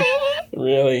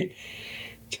 Really?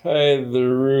 Tied the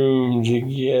room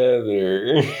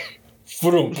together.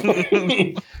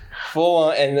 Full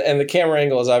on, and the camera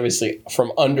angle is obviously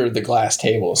from under the glass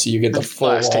table, so you get the full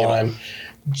on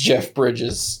Jeff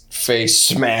Bridges' face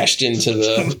smashed into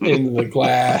the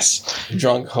glass,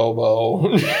 drunk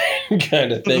hobo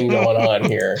kind of thing going on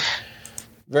here.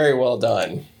 Very well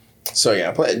done. So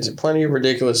yeah, plenty of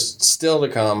ridiculous still to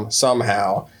come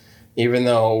somehow, even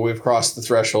though we've crossed the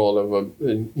threshold of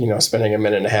spending a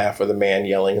minute and a half with a man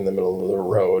yelling in the middle of the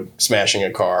road, smashing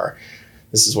a car.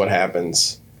 This is what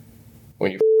happens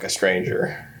when you f*** a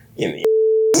stranger in the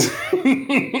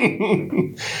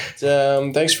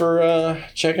thanks for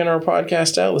checking our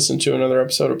podcast out. Listen to another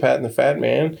episode of Pat and the Fat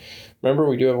Man. Remember,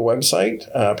 we do have a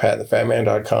website,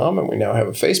 patandthefatman.com, and we now have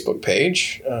a Facebook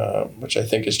page, which I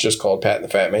think is just called Pat and the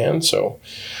Fat Man. So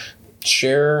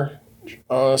share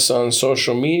us on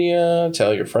social media,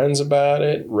 tell your friends about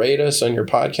it, rate us on your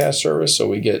podcast service so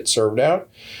we get served out.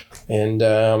 And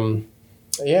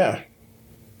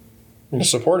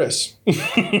support us.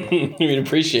 We'd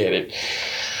appreciate it.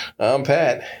 I'm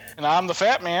Pat. And I'm the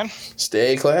Fat Man.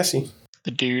 Stay classy.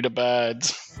 The dude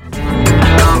abides.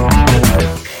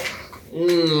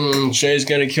 Shay's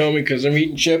gonna kill me because I'm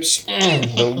eating chips.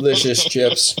 Delicious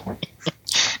chips.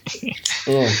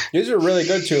 These are really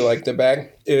good too. Like the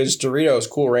bag is Doritos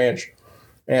Cool Ranch.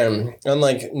 And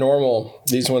unlike normal,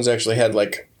 these ones actually had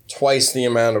like twice the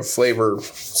amount of flavor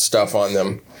stuff on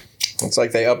them. It's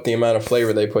like they upped the amount of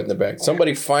flavor they put in the bag.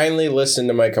 Somebody finally listened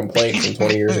to my complaint from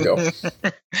 20 years ago.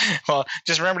 Well,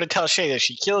 just remember to tell Shay that if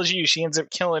she kills you, she ends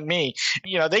up killing me.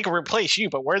 You know, they can replace you,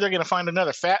 but where they're going to find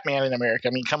another fat man in America?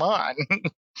 I mean, come on.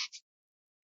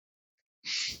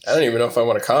 I don't even know if I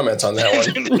want to comment on that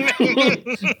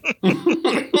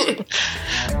one.